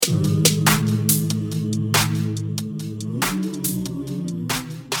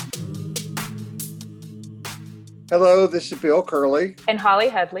Hello, this is Bill Curley. And Holly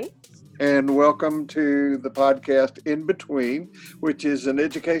Headley. And welcome to the podcast In Between, which is an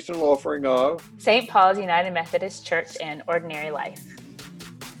educational offering of St. Paul's United Methodist Church and Ordinary Life.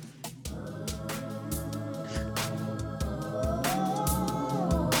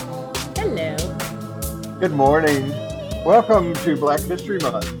 Hello. Good morning. Welcome to Black History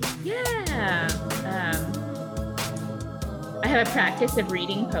Month. Yeah. I have a practice of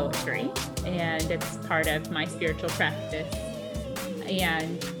reading poetry, and it's part of my spiritual practice.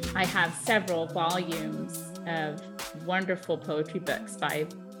 And I have several volumes of wonderful poetry books by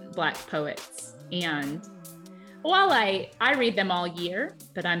Black poets. And while I read them all year,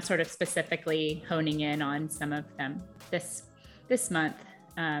 but I'm sort of specifically honing in on some of them this month.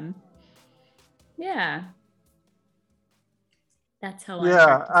 Yeah. That's how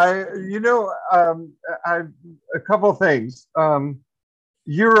I a couple of things.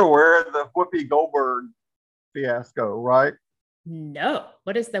 You're aware of the Whoopi Goldberg fiasco, right? No.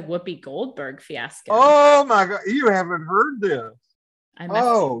 What is the Whoopi Goldberg fiasco? Oh my God, you haven't heard this. I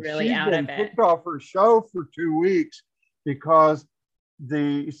must be really out of it. She's been kicked off her show for 2 weeks because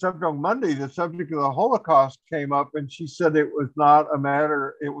the subject on Monday, the subject of the Holocaust came up, and she said it was not a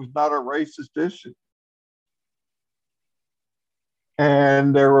racist issue.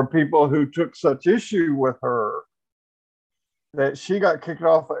 And there were people who took such issue with her that she got kicked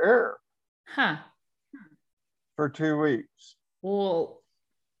off the air. For 2 weeks. Well,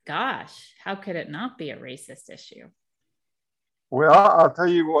 gosh, how could it not be a racist issue? Well, I'll tell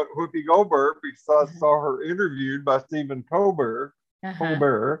you what, Whoopi Goldberg, because I saw her interviewed by Stephen Colbert,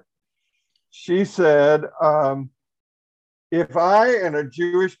 she said, if I and a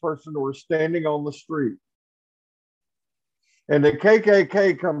Jewish person were standing on the street and the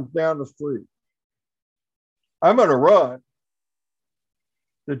KKK comes down the street, I'm going to run.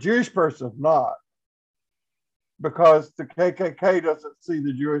 The Jewish person's not, because the KKK doesn't see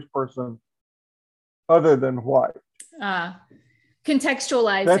the Jewish person other than white.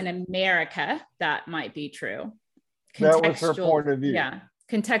 Contextualized in America, that might be true. That was her point of view. Yeah.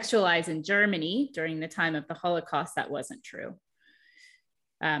 Contextualized in Germany during the time of the Holocaust, that wasn't true.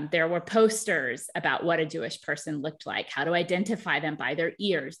 There were posters about what a Jewish person looked like, how to identify them by their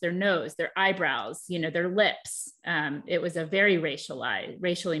ears, their nose, their eyebrows, their lips. It was a very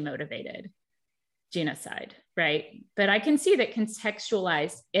racially motivated genocide, right? But I can see that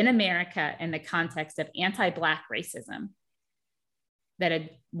contextualized in America in the context of anti-Black racism, that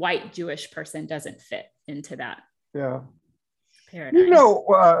a white Jewish person doesn't fit into that paradigm.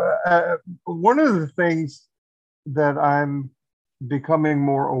 One of the things that I'm becoming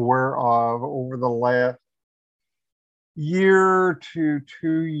more aware of over the last year to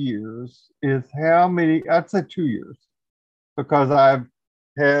 2 years is how many, I'd say 2 years, because I've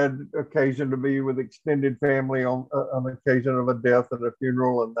had occasion to be with extended family on occasion of a death and a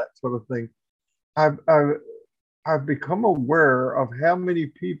funeral and that sort of thing. I've become aware of how many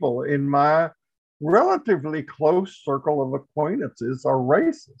people in my relatively close circle of acquaintances are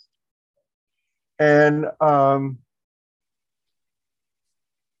racist. And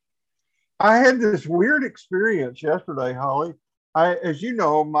I had this weird experience yesterday, Holly. As you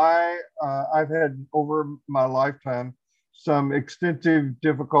know, I've had over my lifetime some extensive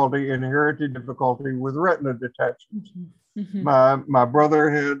inherited difficulty with retina detachment. Mm-hmm. My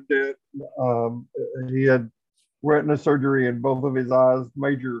brother had it. He had retina surgery in both of his eyes,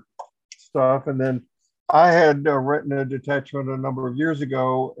 major stuff. And then I had a retina detachment a number of years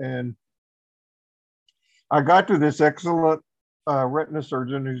ago, and I got to this excellent retina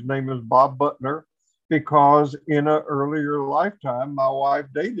surgeon whose name is Bob Butner, because in an earlier lifetime, my wife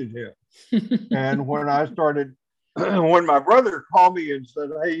dated him. And when my brother called me and said,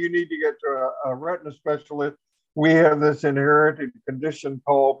 hey, you need to get to a retina specialist, we have this inherited condition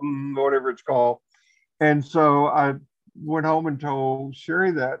called whatever it's called. And so I went home and told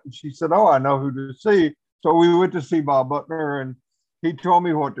Sherry that, and she said, oh, I know who to see. So we went to see Bob Butner, and he told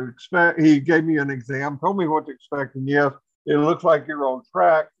me what to expect. He gave me an exam, told me what to expect. And yes, it looks like you're on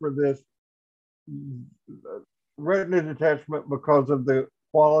track for this retina detachment because of the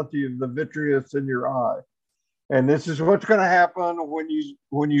quality of the vitreous in your eye. And this is what's going to happen when you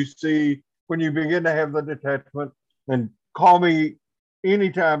begin to have the detachment, and call me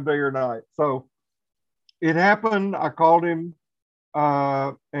anytime, day or night. So it happened. I called him,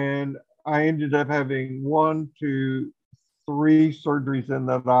 and I ended up having 1, 2, 3 surgeries in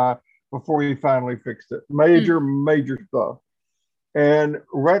that eye before he finally fixed it. Major stuff. And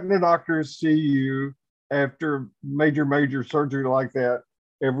retina doctors see you after major surgery like that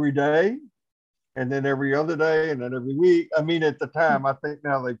every day, and then every other day, and then every week. I mean, at the time, I think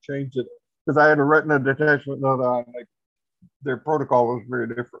now they've changed it. because I had a retina detachment in the other eye. Like, their protocol was very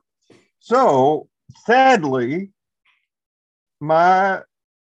different. So sadly, my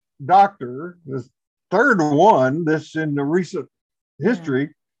doctor, the third one, this in the recent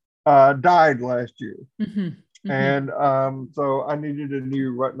history, died last year. Mm-hmm. Mm-hmm. And so I needed a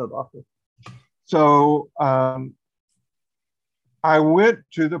new retina doctor. So I went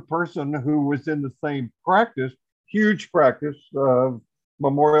to the person who was in the same practice, huge practice,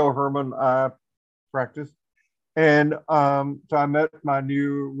 Memorial Hermann Eye practice. And so I met my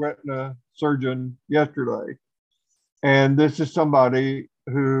new retina surgeon yesterday. And this is somebody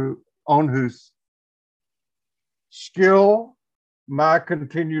on whose skill my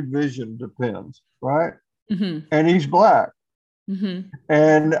continued vision depends, right? Mm-hmm. And he's Black. Mm-hmm.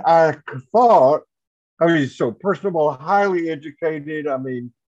 And I thought, I mean, he's so personable, highly educated. I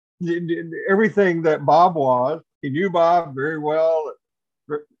mean, everything that Bob was. He knew Bob very well,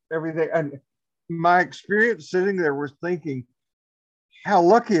 everything. And my experience sitting there was thinking how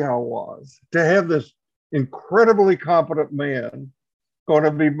lucky I was to have this incredibly competent man going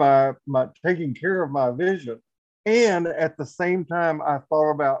to be my taking care of my vision. And at the same time, I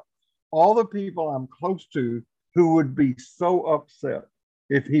thought about all the people I'm close to who would be so upset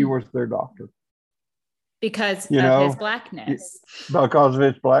if he was their doctor. Because of his Blackness. Because of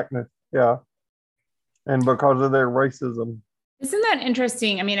his Blackness, yeah. And because of their racism. Isn't that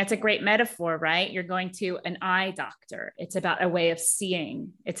interesting? I mean, it's a great metaphor, right? You're going to an eye doctor. It's about a way of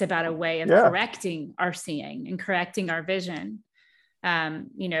seeing. It's about a way of correcting our seeing and correcting our vision. One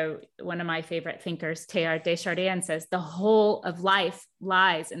of my favorite thinkers, Teilhard de Chardin, says the whole of life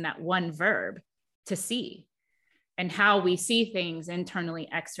lies in that one verb, to see. And how we see things internally,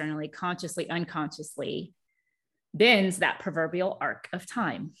 externally, consciously, unconsciously, bends that proverbial arc of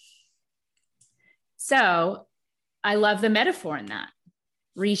time. So I love the metaphor in that,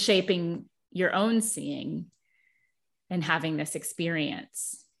 reshaping your own seeing and having this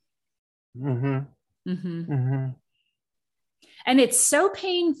experience. Mm-hmm. Mm-hmm. Mm-hmm. And it's so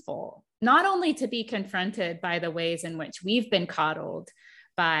painful, not only to be confronted by the ways in which we've been coddled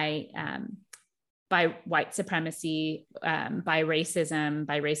by white supremacy, by racism,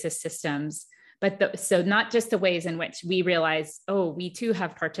 by racist systems, but so not just the ways in which we realize, oh, we too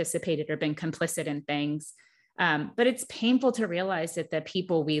have participated or been complicit in things, but it's painful to realize that the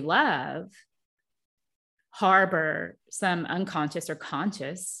people we love harbor some unconscious or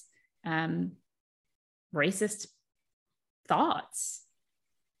conscious racist thoughts.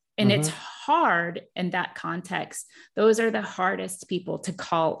 And it's hard in that context. Those are the hardest people to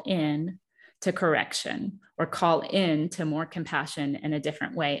call in to correction or call in to more compassion and a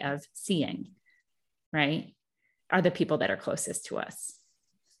different way of seeing, right? Are the people that are closest to us.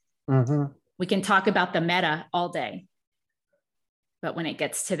 Mm-hmm. We can talk about the meta all day, but when it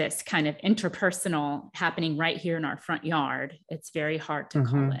gets to this kind of interpersonal happening right here in our front yard, it's very hard to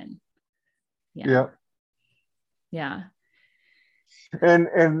call in. Yeah. And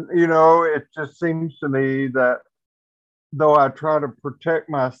it just seems to me that though I try to protect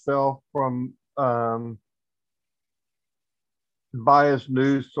myself from biased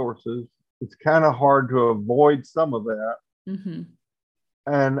news sources, it's kind of hard to avoid some of that. Mm-hmm.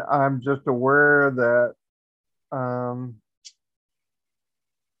 And I'm just aware that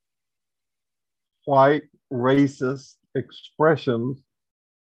white racist expressions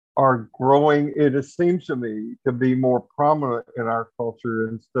are growing, it seems to me, to be more prominent in our culture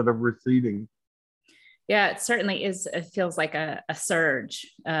instead of receding. Yeah, it certainly is. It feels like a surge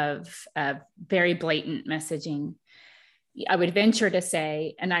of very blatant messaging. I would venture to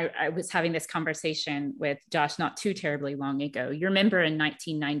say, and I was having this conversation with Josh not too terribly long ago. You remember in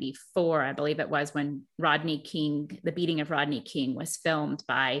 1994, I believe it was, when Rodney King, the beating of Rodney King, was filmed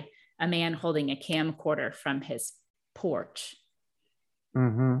by a man holding a camcorder from his porch.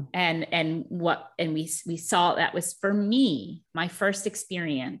 Mm-hmm. And we saw that was, for me, my first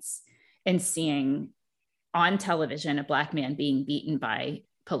experience in seeing on television a Black man being beaten by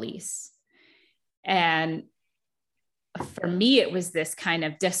police. And for me, it was this kind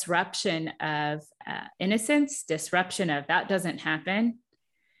of disruption of innocence, disruption of that doesn't happen.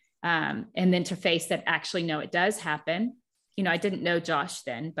 And then to face that, actually, no, it does happen. I didn't know Josh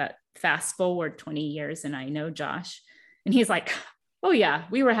then, but fast forward 20 years and I know Josh, and he's like, oh yeah,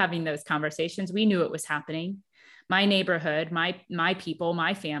 we were having those conversations. We knew it was happening. My neighborhood, my people,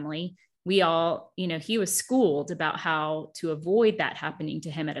 my family, we all, he was schooled about how to avoid that happening to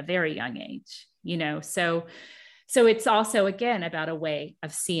him at a very young age, So it's also, again, about a way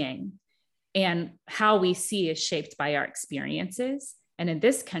of seeing, and how we see is shaped by our experiences And in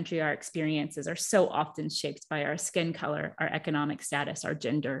this country, our experiences are so often shaped by our skin color, our economic status, our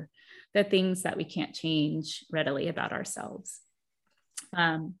gender, the things that we can't change readily about ourselves.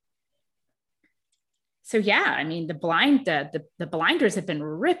 So yeah, I mean, the blinders have been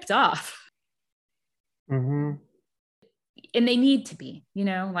ripped off. Mm-hmm. And they need to be,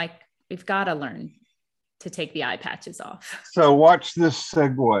 like we've got to learn to take the eye patches off. So watch this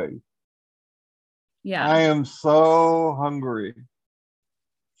segue. Yeah. I am so hungry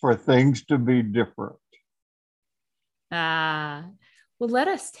for things to be different. Well, let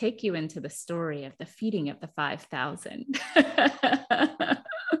us take you into the story of the feeding of the 5,000.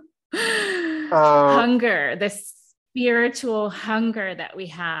 Hunger, the spiritual hunger that we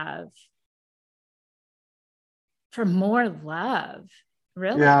have for more love,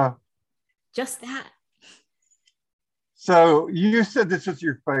 really. Yeah. Just that. So you said this is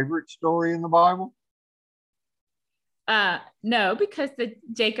your favorite story in the Bible? No, because the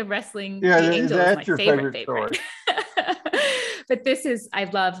Jacob wrestling the angel is my favorite story. But I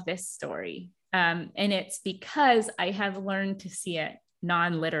love this story. And it's because I have learned to see it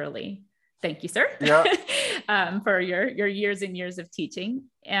non-literally. Thank you, sir. Yeah. For your years and years of teaching.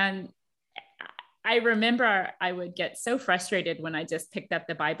 And I remember I would get so frustrated when I just picked up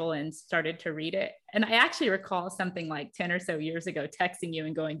the Bible and started to read it. And I actually recall something like 10 or so years ago texting you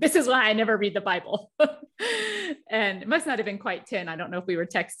and going, this is why I never read the Bible. And it must not have been quite 10. I don't know if we were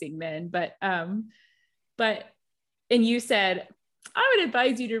texting then, but and you said, I would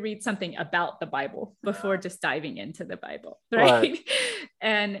advise you to read something about the Bible before just diving into the Bible. Right.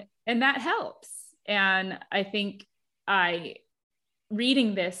 And that helps. And I think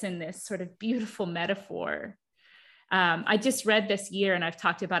reading this in this sort of beautiful metaphor. I just read this year, and I've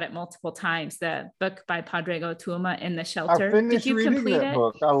talked about it multiple times, the book by Padraig Ó Tuama, In the Shelter. I finished reading that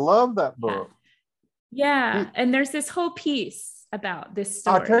book. I love that book. Yeah. And there's this whole piece about this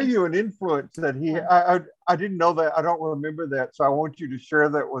story. I'll tell you an influence that I didn't know that. I don't remember that. So I want you to share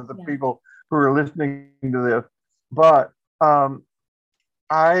that with the people who are listening to this. But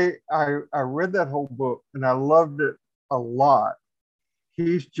I read that whole book and I loved it a lot.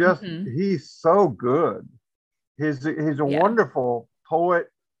 He's just, he's so good. He's a wonderful poet,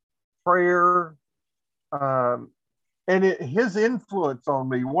 prayer, and his influence on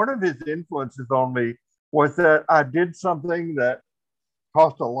me, one of his influences on me was that I did something that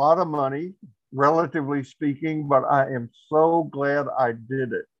cost a lot of money, relatively speaking, but I am so glad I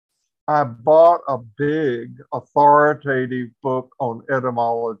did it. I bought a big authoritative book on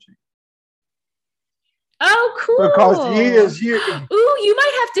etymology. Oh, cool. Because he is you. Ooh, you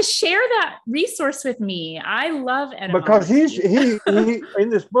might have to share that resource with me. I love etymology. Because he in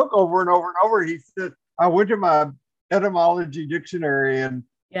this book over and over and over, he said, I went to my etymology dictionary and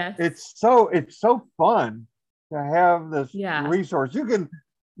it's so fun to have this resource. You can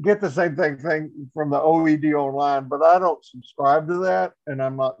get the same thing from the OED online, but I don't subscribe to that and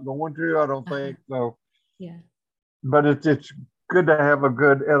I'm not going to, I don't think so. Yeah. But it's good to have a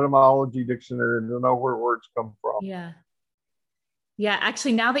good etymology dictionary and to know where words come from. Yeah. Yeah.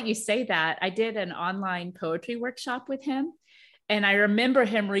 Actually, now that you say that, I did an online poetry workshop with him. And I remember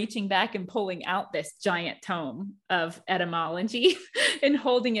him reaching back and pulling out this giant tome of etymology and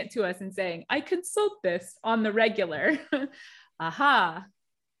holding it to us and saying, I consult this on the regular. Aha.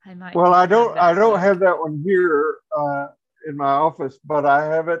 I might. Well, I don't have that one here in my office, but I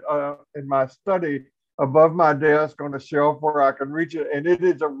have it in my study above my desk on a shelf where I can reach it. And it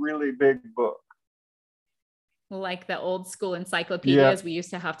is a really big book. Like the old school encyclopedias we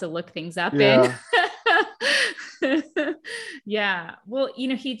used to have to look things up in. Yeah. Well,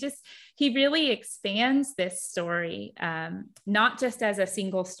 he really expands this story, not just as a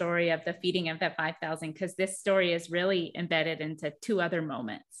single story of the feeding of the 5,000, because this story is really embedded into two other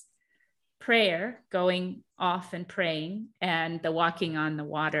moments: prayer, going off and praying, and the walking on the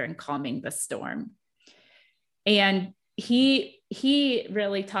water and calming the storm. And he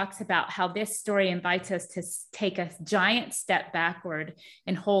really talks about how this story invites us to take a giant step backward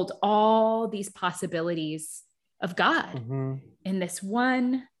and hold all these possibilities of God in this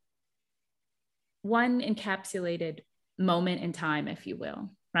one encapsulated moment in time, if you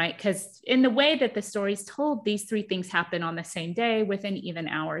will, right? Because in the way that the story is told, these three things happen on the same day within even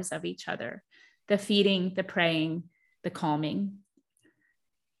hours of each other: the feeding, the praying, the calming.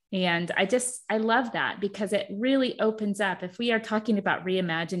 And I love that because it really opens up. If we are talking about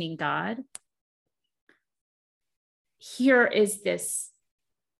reimagining God, here is this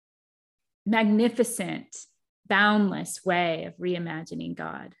magnificent, boundless way of reimagining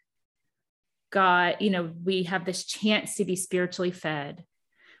God. God, we have this chance to be spiritually fed.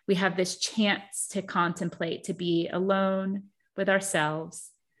 We have this chance to contemplate, to be alone with ourselves,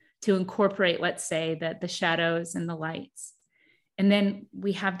 to incorporate, let's say, the shadows and the lights. And then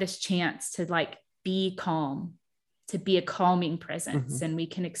we have this chance to like be calm, to be a calming presence. Mm-hmm. And we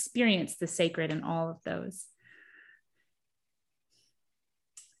can experience the sacred in all of those.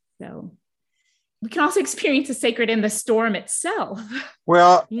 So we can also experience the sacred in the storm itself.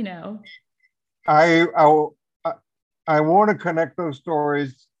 Well, you know, I want to connect those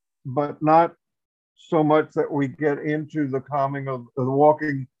stories, but not so much that we get into the calming of the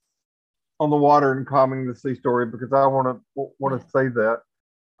walking on the water and calming the sea story, because I want to say that.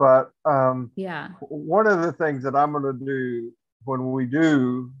 But one of the things that I'm going to do when we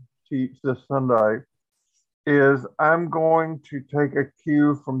do teach this Sunday is I'm going to take a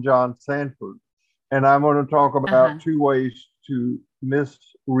cue from John Sanford, and I'm going to talk about two ways to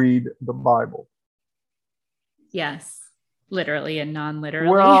misread the Bible. Yes, literally and non-literally.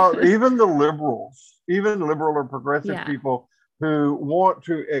 Well, even liberal or progressive people who want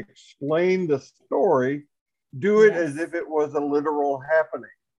to explain the story do it as if it was a literal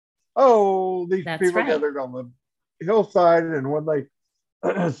happening. Oh, these people gathered on the hillside, and when they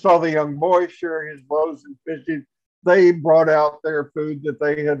saw the young boy share his loaves and fishes, they brought out their food that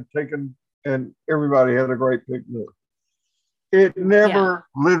they had taken, and everybody had a great picnic. It never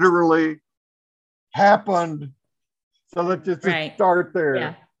literally happened. So let's just start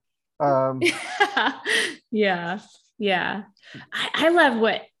there. Yeah. I love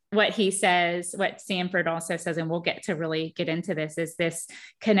what he says, what Sanford also says, and we'll get to really get into this, is this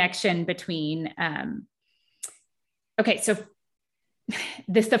connection between, so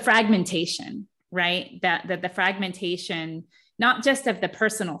the fragmentation, right? That the fragmentation, not just of the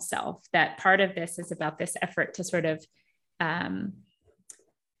personal self, that part of this is about this effort to sort of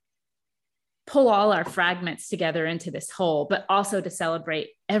pull all our fragments together into this whole, but also to celebrate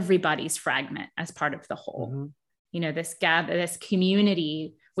everybody's fragment as part of the whole. Mm-hmm. You know, this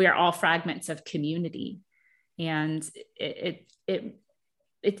community, we are all fragments of community. And it's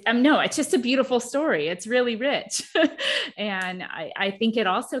just a beautiful story. It's really rich. And I think it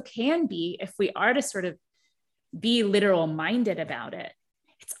also can be, if we are to sort of be literal minded about it,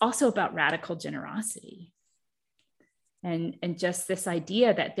 it's also about radical generosity. And just this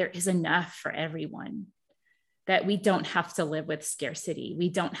idea that there is enough for everyone, that we don't have to live with scarcity. We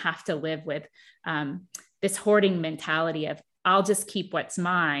don't have to live with this hoarding mentality of, I'll just keep what's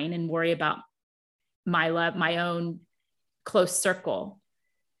mine and worry about my love, my own close circle.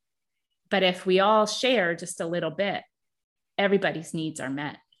 But if we all share just a little bit, everybody's needs are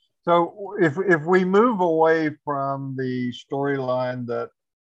met. So if we move away from the storyline that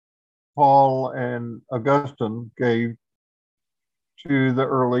Paul and Augustine gave to the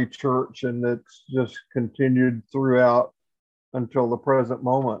early church, and it's just continued throughout until the present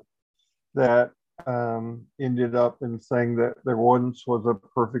moment, that ended up in saying that there once was a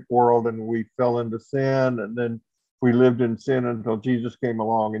perfect world and we fell into sin, and then we lived in sin until Jesus came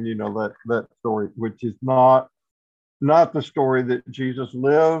along. And you know that story, which is not the story that Jesus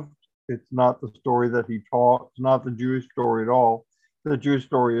lived. It's not the story that he taught. It's not the Jewish story at all. The Jewish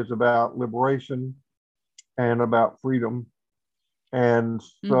story is about liberation and about freedom. And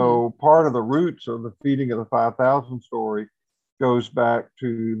so part of the roots of the feeding of the 5,000 story goes back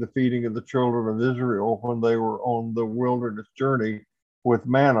to the feeding of the children of Israel when they were on the wilderness journey with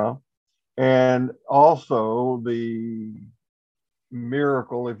manna. And also the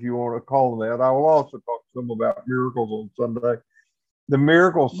miracle, if you want to call them that. I will also talk some about miracles on Sunday. The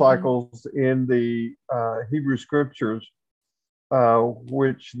miracle cycles in the Hebrew scriptures,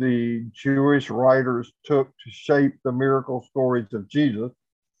 which the Jewish writers took to shape the miracle stories of Jesus.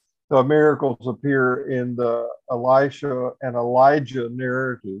 The miracles appear in the Elisha and Elijah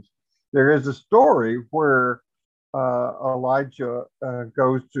narratives. There is a story where Elijah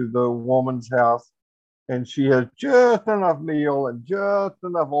goes to the woman's house, and she has just enough meal and just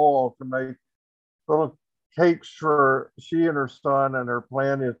enough oil to make little cakes for she and her son, and her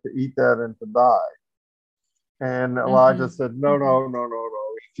plan is to eat that and to die. And Elijah said, no.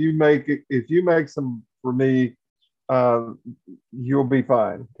 If you make some for me, you'll be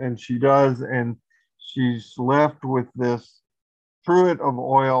fine. And she does, and she's left with this cruet of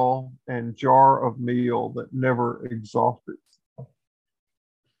oil and jar of meal that never exhausts itself.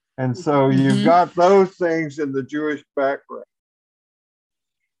 And so you've got those things in the Jewish background.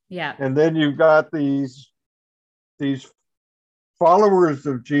 Yeah. And then you've got these followers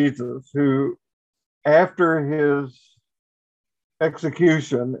of Jesus who, after his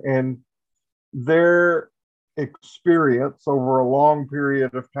execution and their experience over a long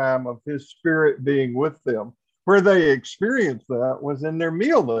period of time of his spirit being with them, where they experienced that was in their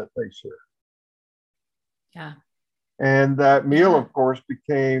meal that they shared. Yeah. And that meal, Yeah. of course,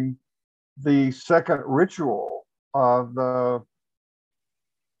 became the second ritual of the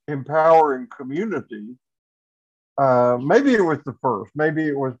empowering community. Maybe it was the first, maybe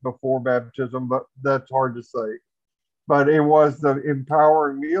it was before baptism, but that's hard to say. But it was the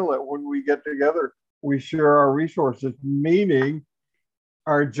empowering meal that when we get together, we share our resources, meaning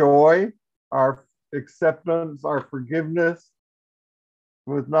our joy, our acceptance, our forgiveness.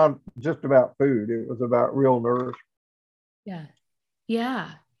 It was not just about food, it was about real nourishment. Yeah.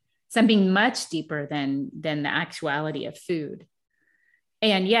 Yeah. Something much deeper than the actuality of food.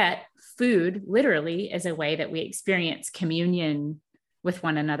 And yet food literally is a way that we experience communion with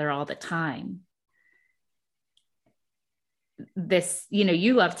one another all the time. This,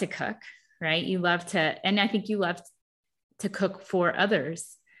 you love to cook, right? You love to, and I think you love to cook for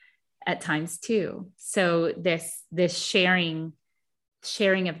others at times too. So this sharing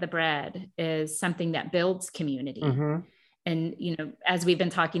of the bread is something that builds community. Mm-hmm. And, as we've been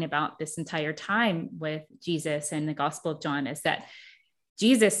talking about this entire time with Jesus and the Gospel of John, is that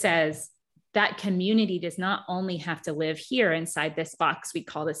Jesus says that community does not only have to live here inside this box we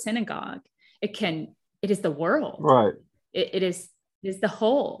call the synagogue. It is the world. Right. It is the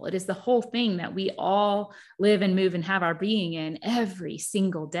whole. It is the whole thing that we all live and move and have our being in every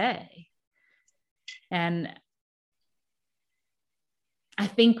single day. And I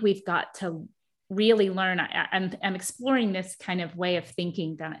think we've got to really learn. I'm exploring this kind of way of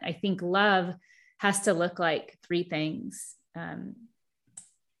thinking that I think love has to look like three things.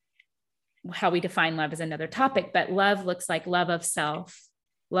 How we define love is another topic, but love looks like love of self,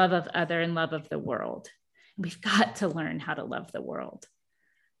 love of other, and love of the world. We've got to learn how to love the world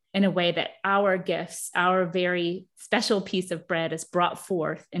in a way that our gifts, our very special piece of bread, is brought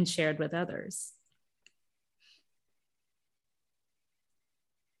forth and shared with others.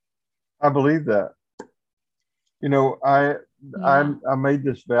 I believe that. I made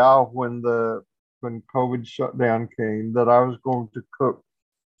this vow when COVID shutdown came that I was going to cook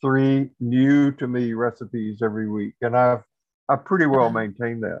 3 new to me recipes every week, and I pretty well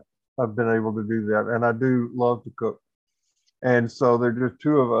maintained that. I've been able to do that, and I do love to cook. And so there are just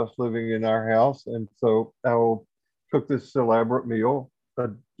 2 of us living in our house, and so I will cook this elaborate meal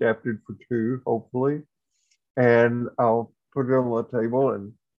adapted for 2, hopefully, and I'll put it on the table,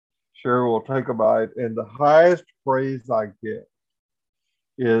 and Sherry will take a bite, and the highest praise I get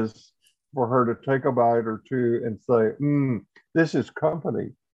is for her to take a bite or 2 and say, this is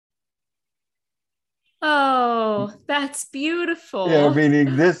company. Oh, that's beautiful. Yeah,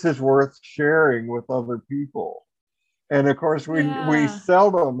 meaning this is worth sharing with other people. And of course, we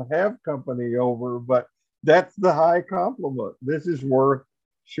seldom have company over, but that's the high compliment. This is worth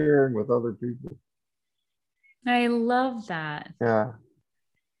sharing with other people. I love that. Yeah.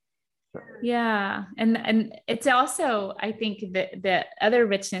 Yeah. And it's also, I think that the other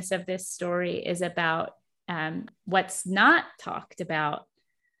richness of this story is about what's not talked about,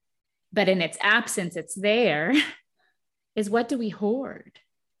 but in its absence, it's there, is what do we hoard?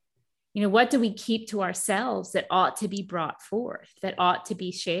 What do we keep to ourselves that ought to be brought forth, that ought to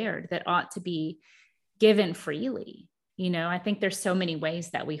be shared, that ought to be given freely? I think there's so many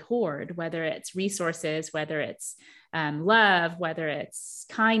ways that we hoard, whether it's resources, whether it's love, whether it's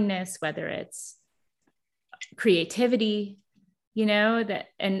kindness, whether it's creativity, that,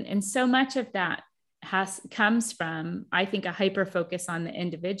 and so much of that comes from, I think, a hyper focus on the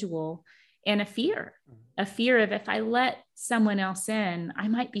individual and a fear of, if I let someone else in, I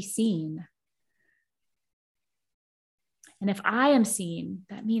might be seen. And if I am seen,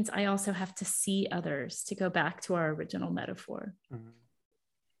 that means I also have to see others, to go back to our original metaphor. Mm-hmm.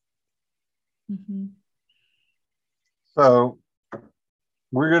 Mm-hmm. So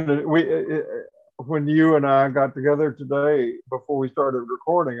when you and I got together today, before we started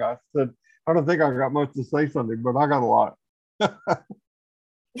recording, I said, I don't think I got much to say something, but I got a lot.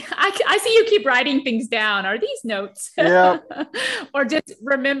 I see you keep writing things down. Are these notes? Yeah. Or just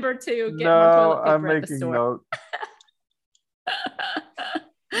remember to get more toilet paper I'm at the making store. notes.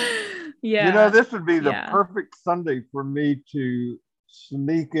 Yeah. This would be the perfect Sunday for me to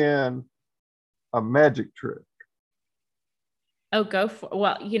sneak in a magic trick. Oh, go for it.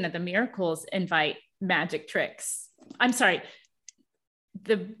 Well, the miracles invite magic tricks. I'm sorry.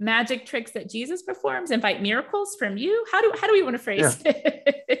 The magic tricks that Jesus performs invite miracles from you. How do we want to phrase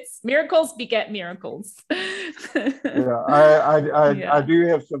it? Miracles beget miracles. I do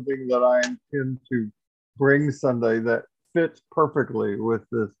have something that I intend to bring Sunday that fits perfectly with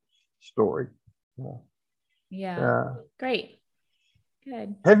this story. Yeah. Great.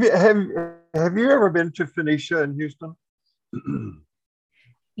 Good. Have you ever been to Phoenicia in Houston?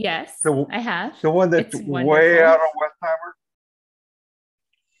 Yes, The, I have. the one that's It's way wonderful. out on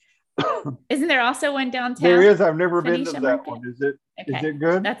Westheimer? Isn't there also one downtown? There is. I've never been to Phoenicia that Market? one. Is Okay. it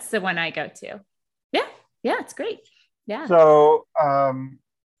good? That's the one I go to. Yeah. Yeah, it's great. Yeah. So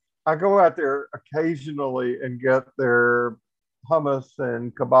I go out there occasionally and get their hummus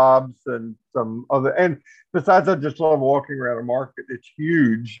and kebabs and some other. And besides, I just love walking around a market. It's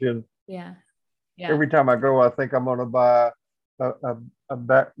huge, and Yeah. Yeah. every time I go, I think I'm going to buy a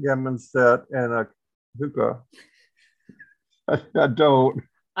backgammon set and a hookah. I don't.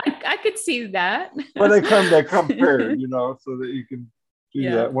 I could see that. But they come paired, so that you can do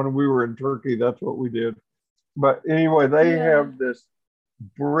Yeah. that. When we were in Turkey, that's what we did. But anyway, they have this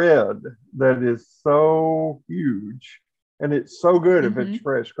bread that is so huge, and it's so good if it's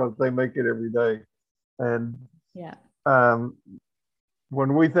fresh because they make it every day. And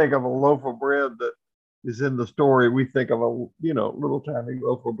when we think of a loaf of bread that is in the story, we think of a little tiny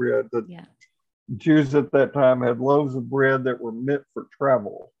loaf of bread. That Jews at that time had loaves of bread that were meant for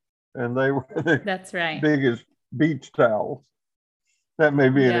travel, and they were that's right, big as beach towels. That may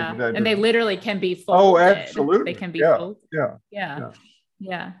be an exaggeration. And they literally can be folded. Oh, absolutely. They can be folded.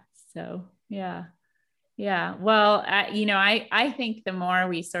 Yeah. So, yeah. Well, I think the more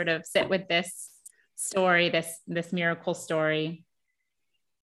we sort of sit with this story, this miracle story,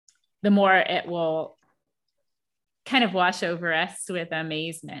 the more it will kind of wash over us with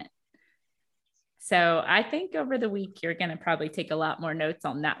amazement. So I think over the week, you're going to probably take a lot more notes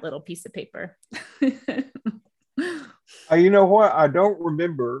on that little piece of paper. You know what? I don't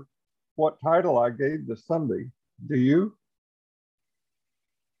remember what title I gave the Sunday. Do you?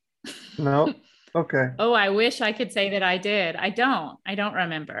 No? Okay. Oh, I wish I could say that I did. I don't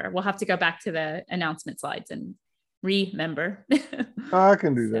remember. We'll have to go back to the announcement slides and remember. I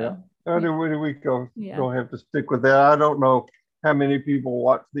can do that. We don't have to stick with that. I don't know how many people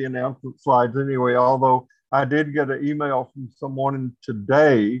watch the announcement slides anyway, although I did get an email from someone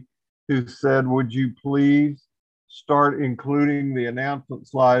today who said, would you please start including the announcement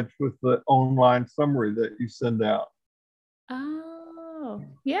slides with the online summary that you send out? Oh,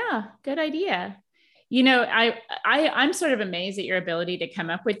 yeah, good idea. I'm sort of amazed at your ability to come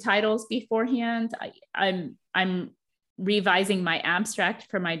up with titles beforehand. I'm revising my abstract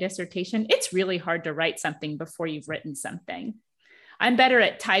for my dissertation. It's really hard to write something before you've written something. I'm better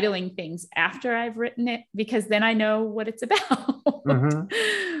at titling things after I've written it because then I know what it's about.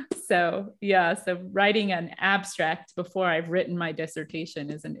 So writing an abstract before I've written my dissertation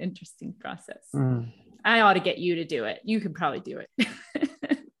is an interesting process. I ought to get you to do it. You could probably do it.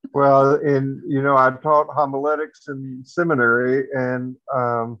 Well, I taught homiletics in seminary, and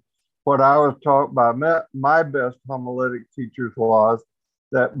what I was taught by my best homiletic teachers was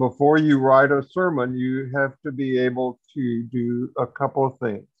that before you write a sermon, you have to be able to do a couple of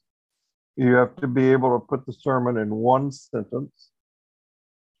things. You have to be able to put the sermon in one sentence.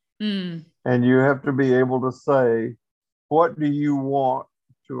 And you have to be able to say, what do you want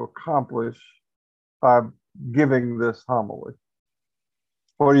to accomplish by giving this homily?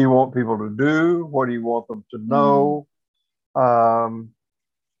 What do you want people to do? What do you want them to know? Why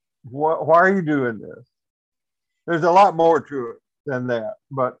are you doing this? There's a lot more to it than that.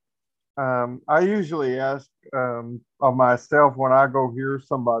 But I usually ask of myself when I go hear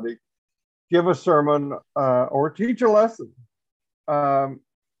somebody give a sermon or teach a lesson.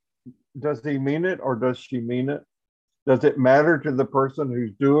 Does he mean it or does she mean it? Does it matter to the person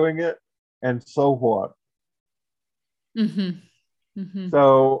who's doing it? And so what?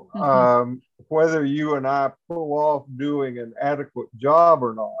 So whether you and I pull off doing an adequate job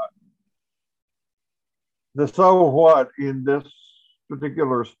or not, the so what in this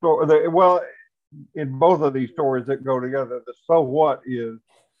particular story, in both of these stories that go together, the so what is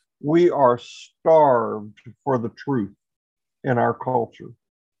we are starved for the truth in our culture.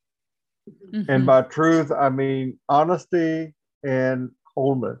 And by truth, I mean honesty and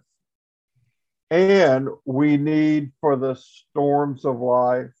wholeness. And we need for the storms of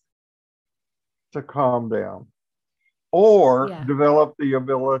life to calm down or develop the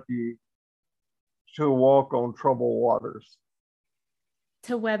ability to walk on troubled waters.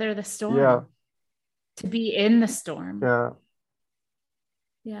 To weather the storm. Yeah. To be in the storm. Yeah.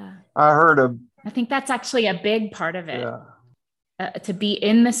 Yeah. I think that's actually a big part of it. Yeah. To be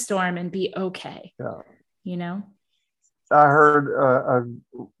in the storm and be okay. Yeah. I heard a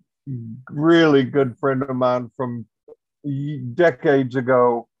really good friend of mine from decades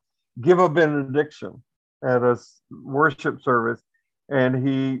ago give a benediction at a worship service, and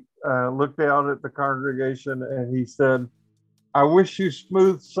he looked out at the congregation and he said, I wish you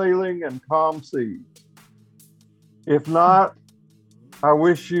smooth sailing and calm seas. If not, I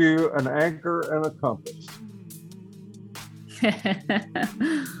wish you an anchor and a compass.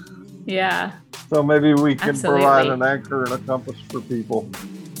 Yeah. So maybe we can Absolutely. provide an anchor and a compass for people.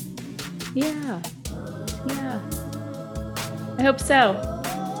 Yeah. Yeah. I hope so.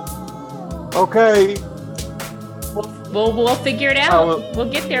 Okay. We'll figure it out.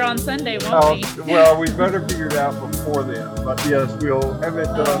 We'll get there on Sunday, won't we? Well, we better figure it out before then. But yes, we'll have it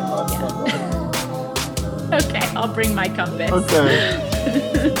done on Sunday. Okay, I'll bring my compass. Okay.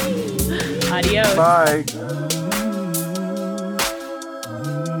 Adios. Bye.